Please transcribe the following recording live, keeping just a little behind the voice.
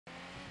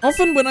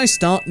Often when I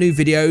start new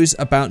videos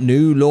about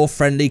new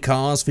law-friendly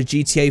cars for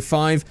GTA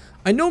 5,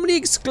 I normally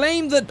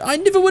exclaim that I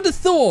never would have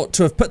thought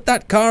to have put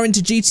that car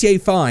into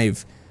GTA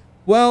 5.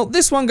 Well,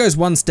 this one goes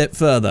one step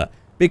further,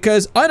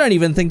 because I don't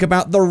even think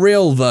about the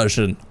real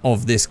version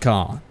of this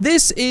car.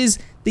 This is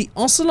the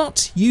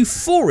Ocelot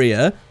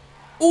Euphoria,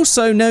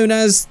 also known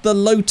as the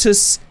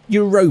Lotus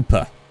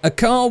Europa. A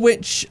car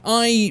which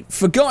I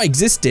forgot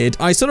existed.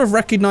 I sort of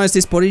recognized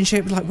this body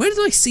shape, like, where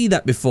did I see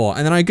that before?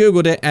 And then I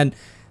googled it, and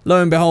lo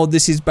and behold,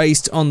 this is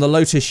based on the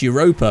Lotus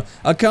Europa,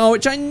 a car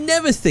which I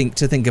never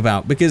think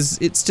about because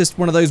it's just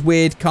one of those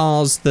weird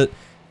cars that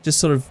just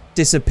sort of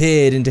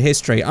disappeared into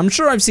history. I'm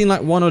sure I've seen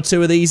like one or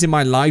two of these in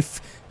my life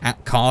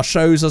at car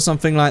shows or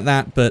something like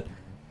that, but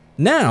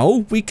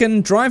now we can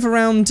drive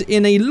around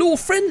in a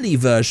law-friendly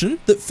version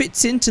that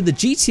fits into the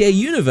GTA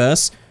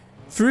universe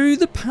through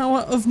the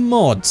power of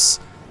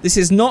mods. This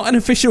is not an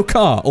official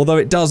car, although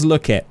it does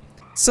look it.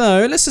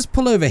 So let's just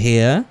pull over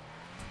here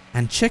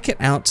and check it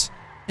out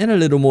in a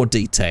little more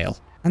detail.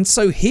 And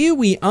so here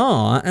we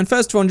are, and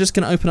first of all I'm just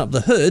going to open up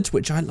the hood,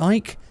 which I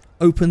like,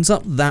 opens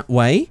up that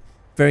way,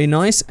 very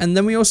nice, and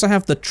then we also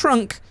have the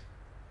trunk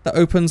that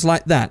opens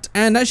like that.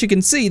 And as you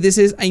can see, this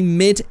is a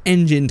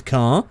mid-engined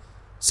car,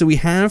 so we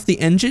have the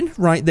engine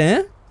right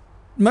there,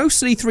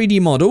 mostly 3D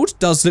modeled,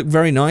 does look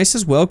very nice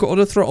as well, got all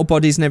the throttle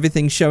bodies and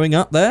everything showing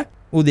up there,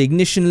 all the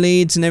ignition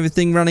leads and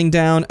everything running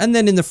down, and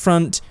then in the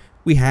front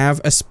we have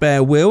a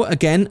spare wheel,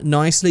 again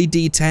nicely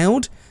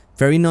detailed,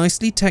 very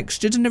nicely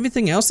textured and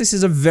everything else. This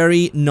is a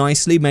very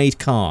nicely made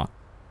car.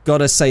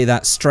 Gotta say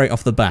that straight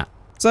off the bat.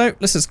 So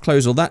let's just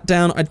close all that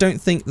down. I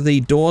don't think the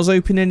doors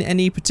open in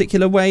any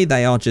particular way.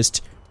 They are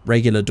just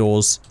regular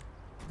doors,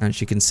 as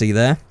you can see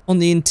there. On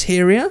the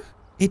interior,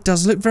 it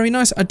does look very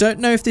nice. I don't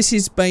know if this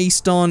is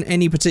based on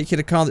any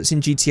particular car that's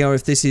in GTA or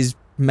if this is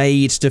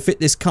made to fit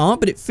this car,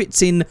 but it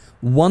fits in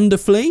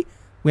wonderfully.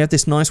 We have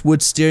this nice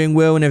wood steering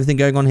wheel and everything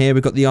going on here.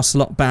 We've got the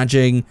Ocelot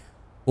badging,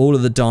 all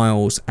of the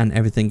dials and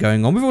everything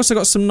going on. We've also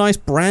got some nice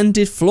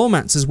branded floor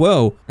mats as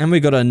well. And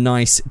we've got a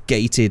nice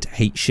gated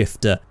heat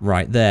shifter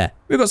right there.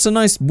 We've got some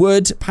nice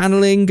wood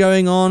paneling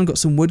going on. Got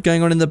some wood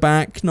going on in the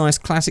back. Nice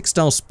classic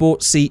style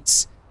sports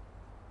seats.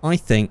 I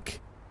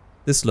think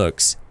this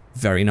looks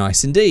very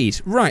nice indeed.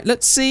 Right,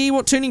 let's see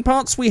what tuning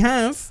parts we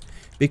have,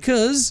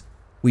 because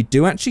we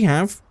do actually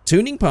have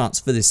tuning parts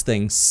for this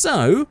thing.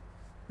 So,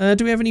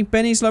 do we have any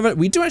bennies?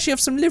 We do actually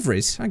have some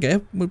liveries. Okay,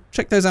 we'll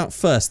check those out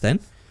first then.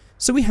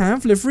 So we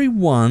have livery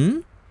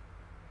 1,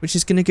 which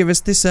is going to give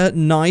us this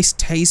nice,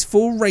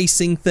 tasteful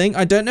racing thing.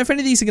 I don't know if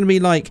any of these are going to be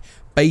like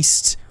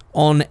based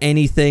on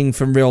anything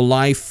from real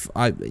life.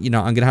 I'm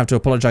going to have to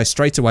apologize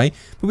straight away.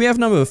 But we have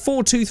number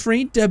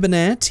 423,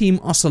 Debonair, Team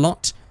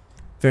Ocelot.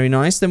 Very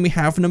nice. Then we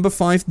have number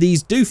 5.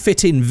 These do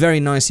fit in very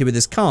nicely with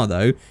this car,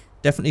 though.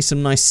 Definitely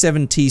some nice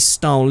 70s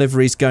style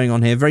liveries going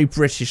on here. Very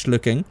British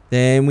looking.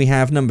 Then we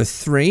have number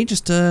 3.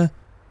 Just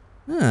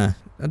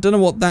I don't know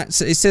what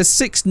that's. It says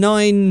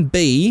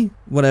 69B,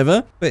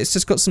 whatever, but it's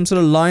just got some sort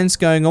of lines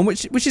going on,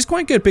 which is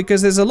quite good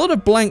because there's a lot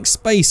of blank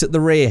space at the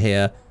rear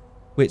here,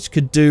 which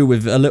could do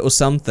with a little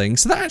something.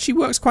 So that actually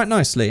works quite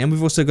nicely, and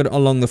we've also got it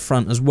along the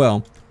front as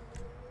well.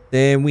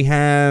 Then we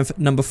have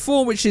number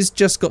 4, which has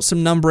just got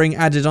some numbering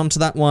added onto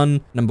that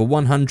one. Number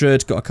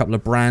 100, got a couple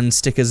of brand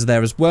stickers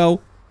there as well.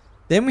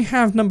 Then we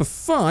have number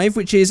 5,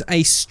 which is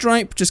a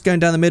stripe just going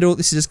down the middle.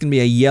 This is just going to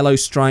be a yellow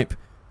stripe.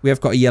 We have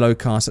got a yellow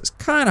car, so it's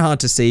kind of hard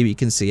to see, but you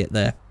can see it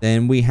there.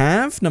 Then we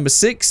have number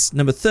 6,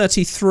 number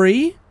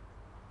 33.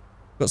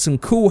 Got some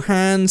cool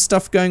hand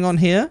stuff going on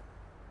here.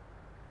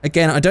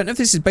 Again, I don't know if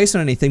this is based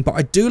on anything, but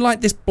I do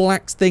like this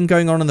black thing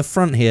going on in the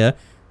front here.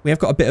 We have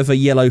got a bit of a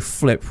yellow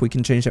flip. We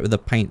can change that with the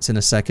paints in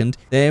a second.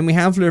 Then we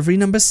have livery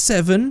number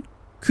 7,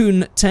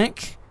 Kuhn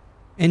Tech.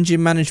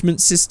 Engine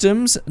management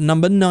systems,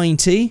 number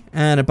 90,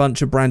 and a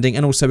bunch of branding.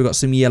 And also we've got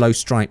some yellow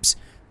stripes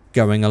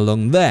going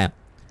along there.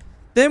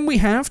 Then we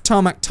have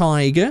Tarmac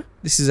Tiger.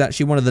 This is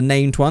actually one of the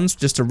named ones,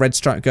 just a red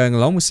stripe going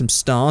along with some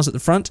stars at the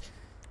front.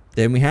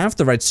 Then we have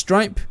the red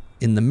stripe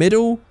in the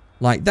middle,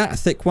 like that, a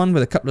thick one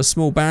with a couple of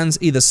small bands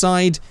either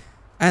side.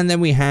 And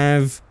then we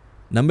have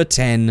number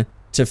 10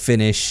 to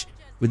finish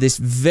with this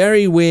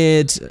very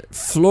weird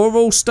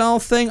floral style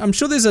thing. I'm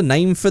sure there's a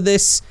name for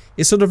this.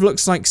 It sort of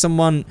looks like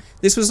someone...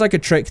 This was like a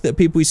trick that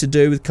people used to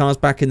do with cars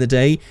back in the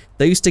day.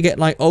 They used to get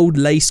like old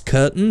lace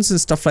curtains and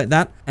stuff like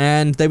that,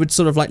 and they would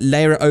sort of like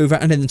layer it over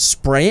and then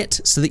spray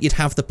it so that you'd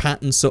have the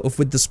pattern sort of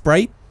with the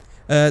spray.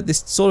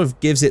 This sort of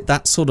gives it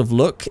that sort of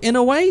look in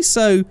a way,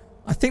 so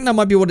I think that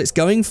might be what it's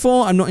going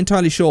for. I'm not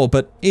entirely sure,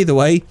 but either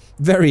way,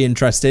 very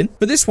interesting.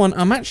 But this one,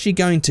 I'm actually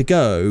going to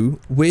go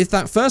with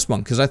that first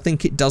one because I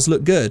think it does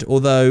look good,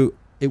 although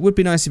it would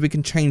be nice if we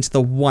can change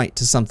the white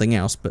to something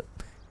else, but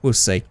we'll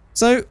see.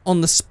 So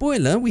on the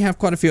spoiler, we have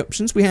quite a few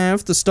options. We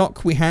have the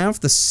stock, we have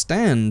the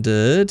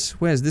standard.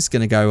 Where's this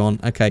going to go on?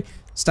 Okay,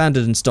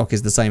 standard and stock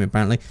is the same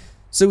apparently.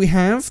 So we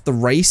have the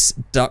race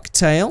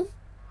ducktail.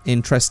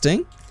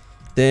 Interesting.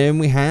 Then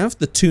we have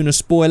the tuner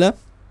spoiler.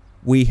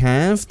 We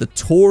have the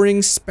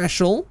touring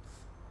special,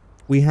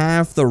 We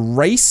have the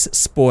race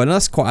spoiler.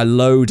 That's quite a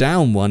low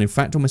down one. In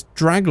fact, almost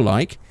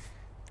drag-like.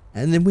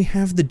 And then we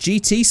have the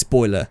GT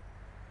spoiler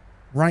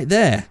right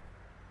there.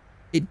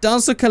 It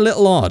does look a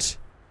little odd.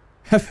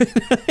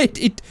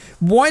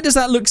 Why does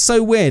that look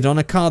so weird on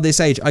a car this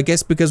age? I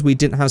guess because we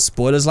didn't have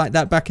spoilers like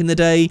that back in the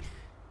day.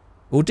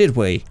 Or did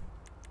we?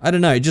 I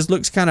don't know. It just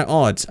looks kind of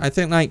odd. I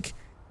think like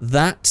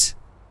that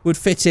would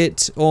fit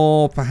it,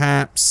 or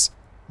perhaps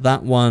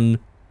that one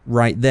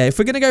right there. If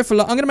we're going to go for...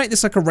 I'm going to make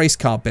this like a race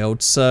car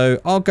build,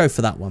 so I'll go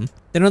for that one.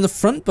 Then on the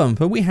front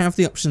bumper, we have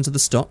the options of the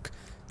stock.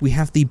 We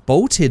have the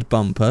bolted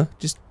bumper.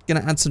 Just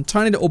going to add some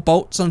tiny little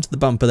bolts onto the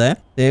bumper there.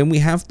 Then we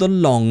have the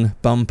long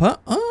bumper.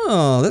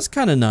 Oh, that's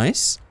kind of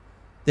nice.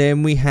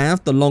 Then we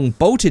have the long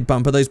bolted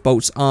bumper. Those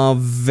bolts are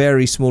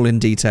very small in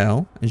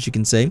detail, as you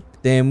can see.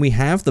 Then we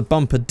have the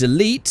bumper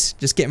delete.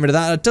 Just getting rid of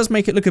that. It does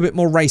make it look a bit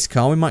more race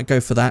car. We might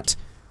go for that.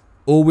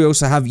 Or we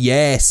also have...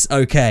 Yes,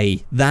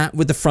 okay. That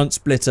with the front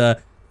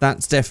splitter...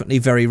 That's definitely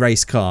very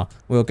race car.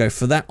 We'll go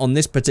for that on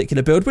this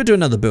particular build. We'll do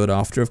another build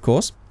after, of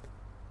course.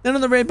 Then on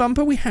the rear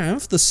bumper, we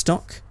have the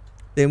stock.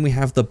 Then we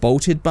have the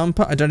bolted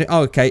bumper. I don't know.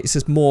 Oh, okay. It's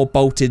just more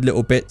bolted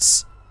little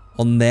bits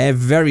on there.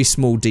 Very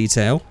small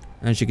detail,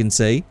 as you can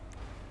see.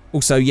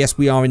 Also, yes,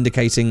 we are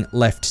indicating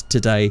left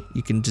today.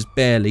 You can just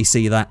barely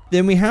see that.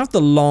 Then we have the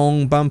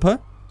long bumper.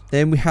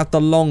 Then we have the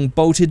long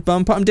bolted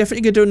bumper. I'm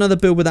definitely going to do another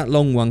build with that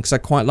long one because I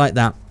quite like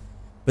that.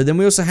 But then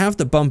we also have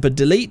the bumper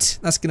delete.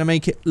 That's going to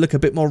make it look a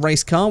bit more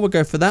race car. We'll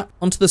go for that.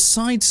 Onto the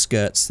side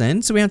skirts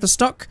then. So we have the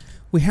stock.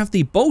 We have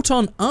the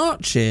bolt-on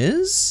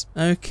arches.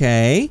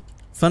 Okay.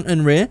 Front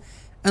and rear.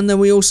 And then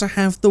we also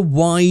have the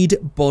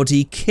wide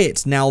body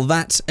kit. Now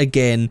that,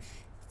 again,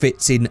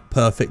 fits in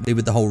perfectly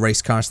with the whole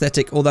race car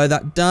aesthetic. Although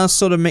that does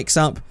sort of mix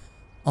up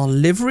our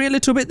livery a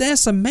little bit there.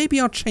 So maybe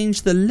I'll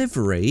change the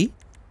livery.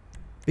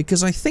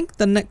 Because I think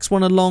the next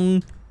one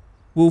along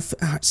will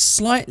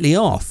slightly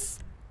off.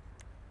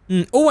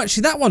 Oh,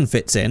 actually, that one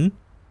fits in.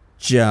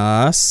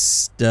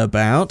 Just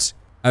about.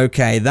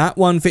 Okay, that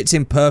one fits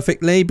in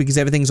perfectly because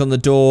everything's on the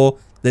door.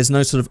 There's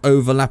no sort of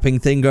overlapping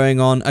thing going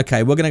on.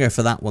 Okay, we're going to go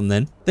for that one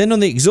then. Then on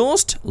the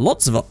exhaust,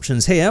 lots of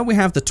options here. We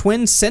have the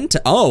twin center.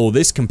 Oh,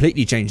 this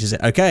completely changes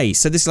it. Okay,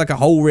 so this is like a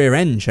whole rear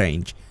end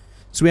change.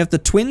 So we have the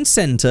twin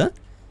center.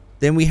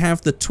 Then we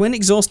have the twin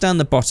exhaust down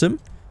the bottom.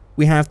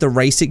 We have the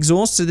race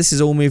exhaust. So this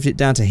has all moved it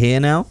down to here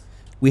now.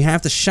 We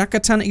have the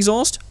Shakatan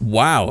exhaust.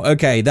 Wow,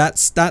 okay,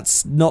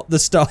 that's not the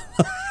style.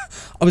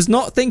 I was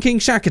not thinking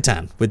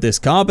Shakatan with this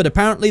car, but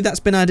apparently that's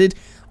been added.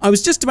 I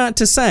was just about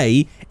to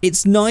say,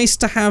 it's nice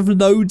to have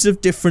loads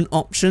of different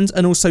options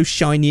and also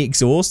shiny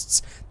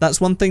exhausts.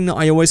 That's one thing that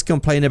I always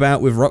complain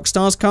about with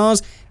Rockstar's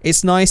cars.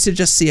 It's nice to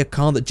just see a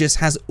car that just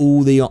has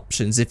all the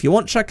options. If you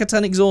want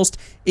Shakatan exhaust,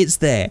 it's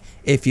there.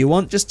 If you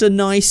want just a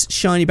nice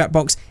shiny back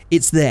box,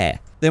 it's there.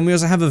 Then we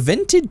also have a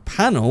vented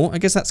panel. I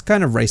guess that's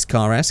kind of race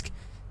car-esque.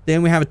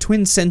 Then we have a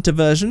twin center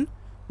version.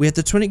 We have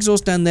the twin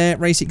exhaust down there,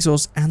 race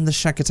exhaust, and the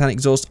Shakatan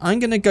exhaust. I'm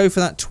going to go for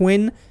that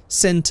twin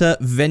center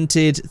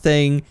vented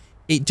thing.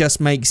 It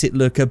just makes it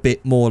look a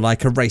bit more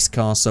like a race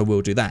car, so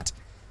we'll do that.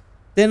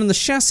 Then on the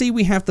chassis,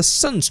 we have the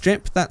sun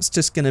strip. That's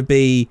just going to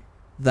be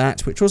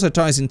that, which also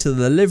ties into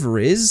the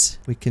liveries.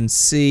 We can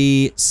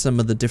see some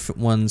of the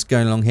different ones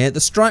going along here. The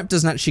stripe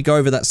doesn't actually go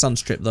over that sun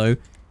strip, though.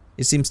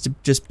 It seems to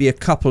just be a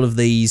couple of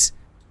these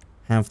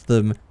have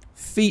them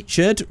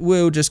featured.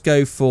 We'll just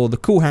go for the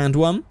cool hand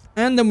one.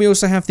 And then we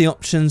also have the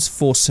options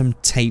for some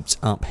taped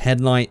up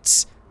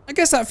headlights. I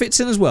guess that fits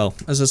in as well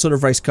as a sort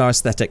of race car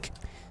aesthetic.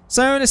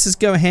 So let's just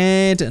go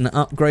ahead and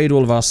upgrade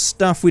all of our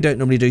stuff. We don't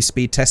normally do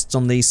speed tests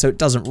on these, so it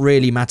doesn't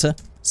really matter.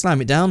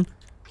 Slam it down.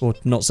 Or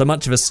not so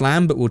much of a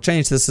slam, but we'll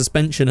change the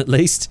suspension at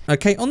least.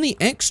 Okay, on the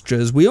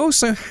extras, we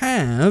also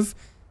have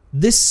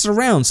this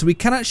surround. So we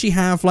can actually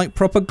have like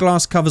proper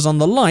glass covers on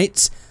the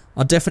lights.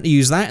 I'll definitely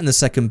use that in the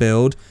second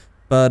build.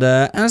 But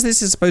as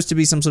this is supposed to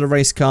be some sort of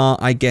race car,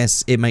 I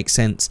guess it makes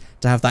sense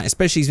to have that.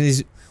 Especially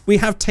since we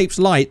have taped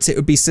lights. It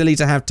would be silly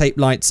to have taped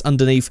lights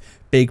underneath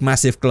big,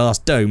 massive glass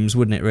domes,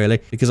 wouldn't it, really?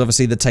 Because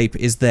obviously the tape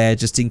is there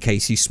just in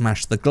case you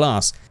smash the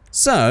glass.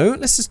 So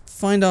let's just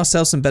find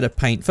ourselves some better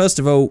paint. First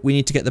of all, we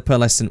need to get the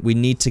pearlescent. We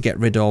need to get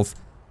rid of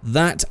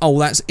that. Oh,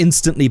 that's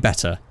instantly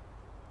better.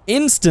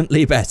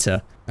 Instantly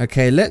better.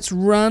 Okay, let's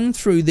run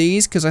through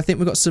these because I think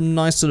we've got some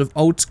nice sort of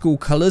old school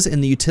colours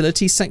in the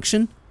utility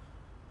section.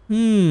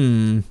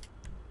 Okay,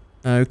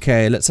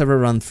 let's have a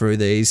run through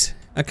these.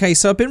 Okay,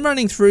 so I've been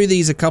running through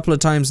these a couple of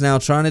times now,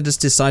 trying to just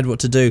decide what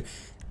to do.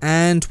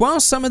 And while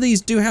some of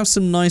these do have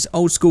some nice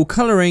old school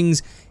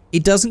colorings,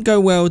 it doesn't go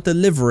well with the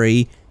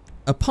livery,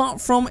 apart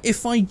from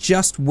if I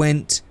just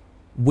went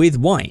with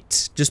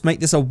white. Just make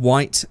this a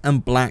white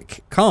and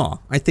black car.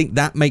 I think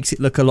that makes it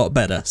look a lot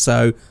better.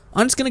 So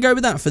I'm just going to go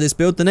with that for this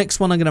build. The next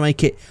one I'm going to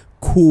make it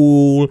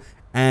cool.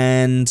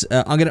 And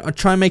I'm going to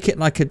try and make it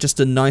like just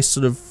a nice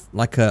sort of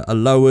like a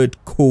lowered,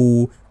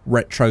 cool,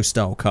 retro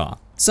style car.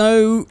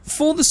 So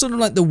for the sort of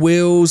like the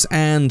wheels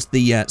and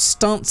the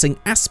stancing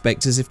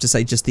aspect, as if to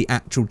say just the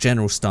actual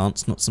general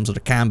stance, not some sort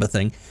of camber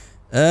thing,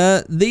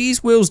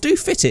 These wheels do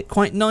fit it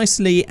quite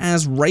nicely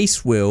as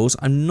race wheels.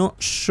 I'm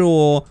not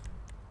sure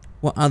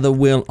what other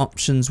wheel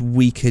options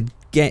we could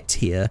get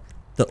here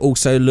that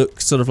also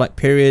look sort of like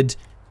period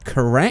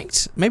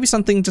correct. Maybe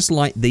something just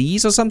like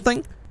these or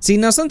something. See,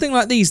 now something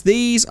like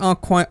these are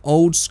quite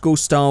old school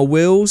style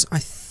wheels. I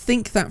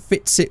think that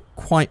fits it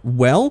quite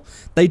well.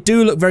 They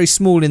do look very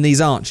small in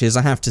these arches,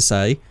 I have to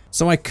say.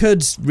 So I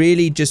could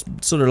really just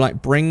sort of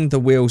like bring the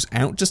wheels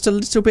out just a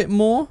little bit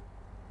more.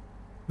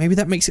 Maybe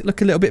that makes it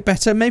look a little bit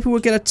better. Maybe we'll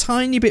get a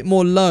tiny bit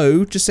more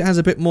low, just so it has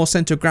a bit more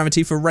center of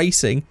gravity for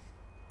racing.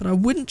 But I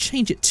wouldn't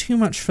change it too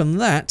much from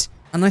that.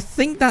 And I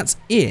think that's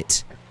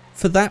it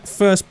for that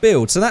first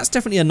build. So that's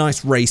definitely a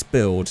nice race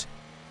build.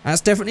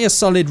 That's definitely a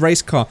solid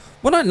race car.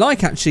 What I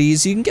like actually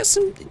is you can get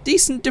some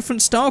decent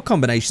different style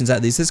combinations out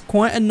of these. There's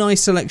quite a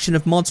nice selection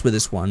of mods with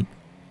this one.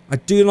 I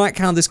do like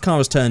how this car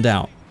has turned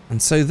out.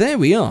 And so there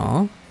we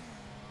are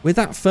with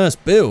that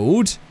first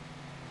build.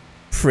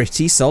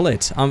 Pretty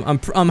solid.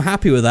 I'm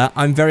happy with that.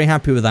 I'm very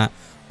happy with that.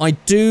 I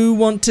do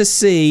want to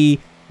see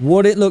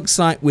what it looks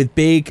like with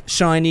big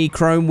shiny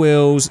chrome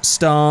wheels,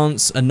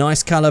 stance, a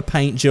nice color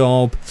paint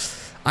job.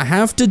 I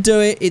have to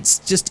do it. It's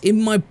just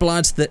in my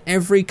blood that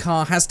every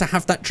car has to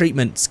have that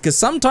treatment, because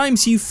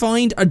sometimes you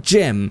find a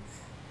gem,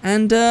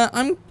 and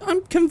I'm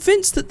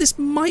convinced that this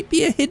might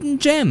be a hidden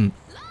gem,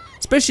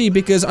 especially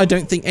because I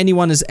don't think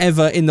anyone has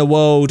ever in the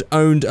world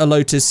owned a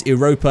Lotus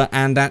Europa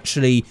and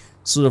actually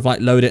sort of like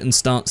loaded it and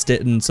stanced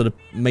it and sort of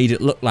made it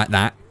look like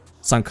that.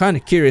 So I'm kind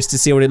of curious to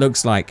see what it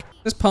looks like.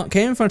 Let's park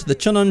here in front of the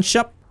Chunon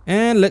shop.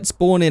 And let's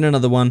spawn in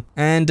another one.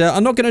 And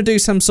I'm not going to do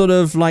some sort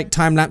of like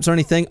time lapse or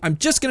anything. I'm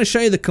just going to show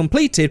you the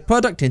completed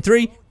product in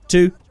 3,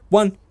 2,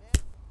 1.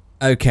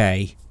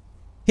 Okay.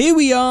 Here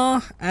we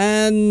are.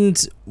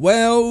 And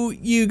well,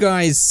 you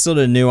guys sort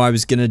of knew I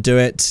was going to do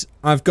it.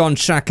 I've gone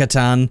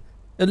Shakatan,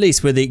 at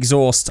least with the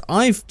exhaust.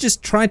 I've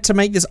just tried to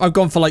make this. I've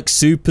gone for like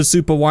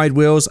super wide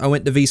wheels. I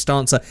went to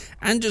V-Stancer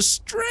and just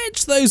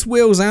stretched those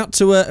wheels out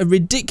to a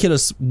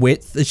ridiculous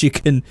width, as you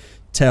can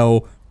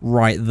tell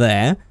right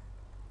there.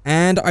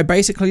 And I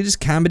basically just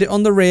cambered it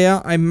on the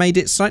rear. I made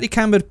it slightly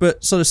cambered,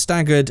 but sort of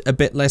staggered a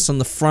bit less on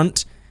the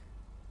front.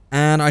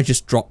 And I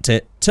just dropped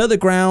it to the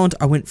ground.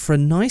 I went for a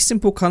nice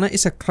simple color.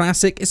 It's a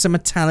classic. It's a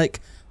metallic.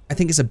 I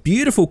think it's a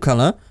beautiful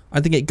color. I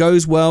think it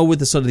goes well with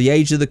the sort of the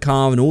age of the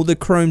car and all the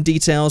chrome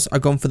details.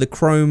 I've gone for the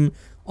chrome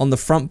on the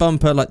front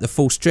bumper, like the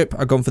full strip.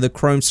 I've gone for the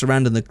chrome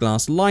surrounding the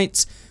glass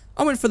lights.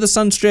 I went for the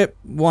sun strip.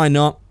 Why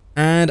not?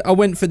 And I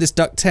went for this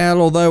ducktail,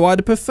 although I'd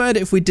have preferred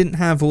it if we didn't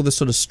have all the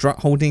sort of strut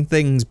holding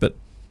things, but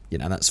you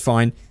know, that's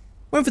fine.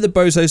 Went for the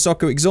Bozo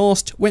Soccer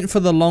exhaust. Went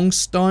for the long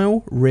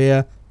style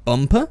rear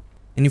bumper.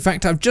 And in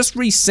fact, I've just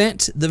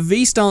reset the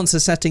V-Stancer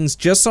settings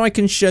just so I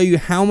can show you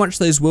how much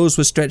those wheels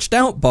were stretched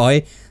out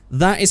by.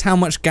 That is how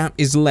much gap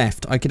is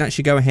left. I can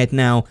actually go ahead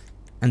now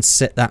and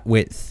set that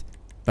width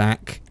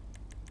back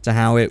to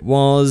how it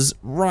was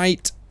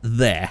right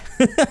there.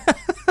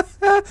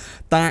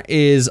 That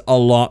is a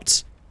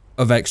lot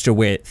of extra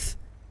width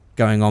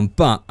going on,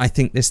 but I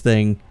think this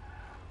thing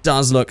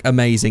does look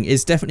amazing.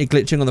 It's definitely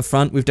glitching on the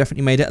front. We've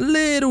definitely made it a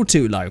little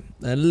too low.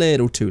 A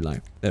little too low.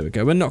 There we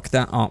go. We'll knock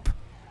that up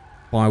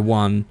by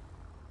 1.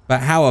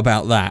 But how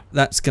about that?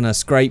 That's going to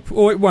scrape.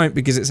 Or it won't,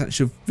 because it's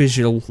actually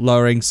visual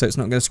lowering, so it's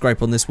not going to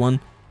scrape on this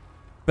one.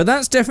 But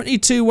that's definitely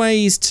 2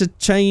 ways to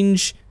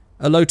change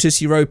a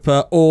Lotus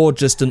Europa or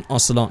just an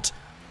Ocelot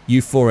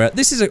Euphoria.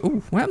 This is a...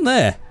 Ooh, what happened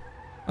there?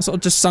 I sort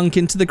of just sunk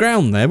into the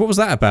ground there. What was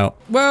that about?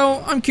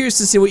 Well, I'm curious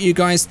to see what you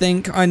guys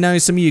think. I know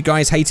some of you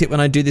guys hate it when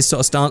I do this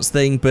sort of stance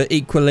thing, but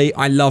equally,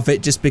 I love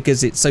it just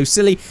because it's so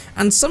silly.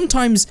 And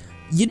sometimes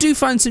you do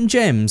find some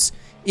gems,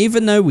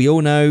 even though we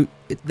all know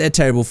they're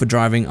terrible for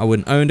driving. I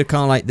wouldn't own a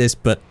car like this,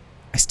 but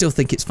I still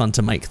think it's fun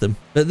to make them.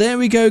 But there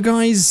we go,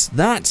 guys.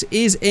 That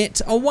is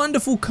it. A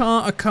wonderful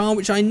car, a car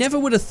which I never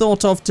would have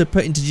thought of to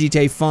put into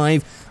GTA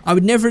 5. I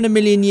would never in a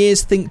million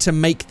years think to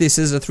make this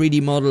as a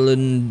 3D model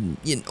and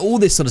you know, all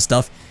this sort of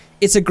stuff.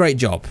 It's a great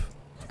job.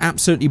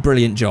 Absolutely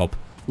brilliant job.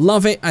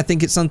 Love it. I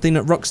think it's something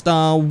that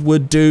Rockstar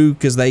would do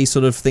because they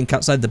sort of think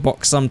outside the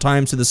box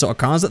sometimes with the sort of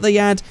cars that they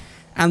add.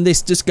 And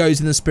this just goes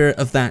in the spirit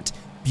of that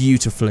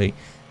beautifully.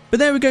 But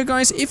there we go,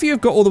 guys. If you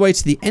have got all the way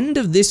to the end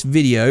of this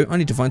video, I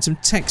need to find some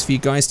text for you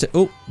guys to...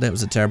 Oh, that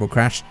was a terrible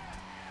crash.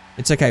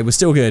 It's okay. We're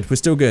still good. We're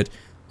still good.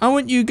 I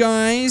want you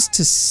guys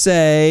to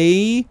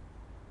say...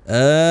 for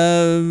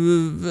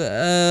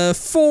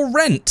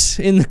rent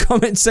in the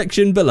comment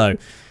section below.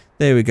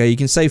 There we go. You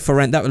can say for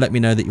rent. That will let me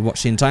know that you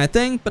watched the entire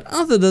thing. But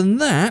other than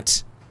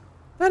that,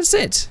 that is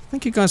it.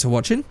 Thank you guys for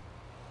watching.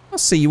 I'll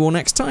see you all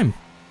next time.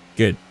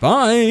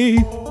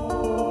 Goodbye.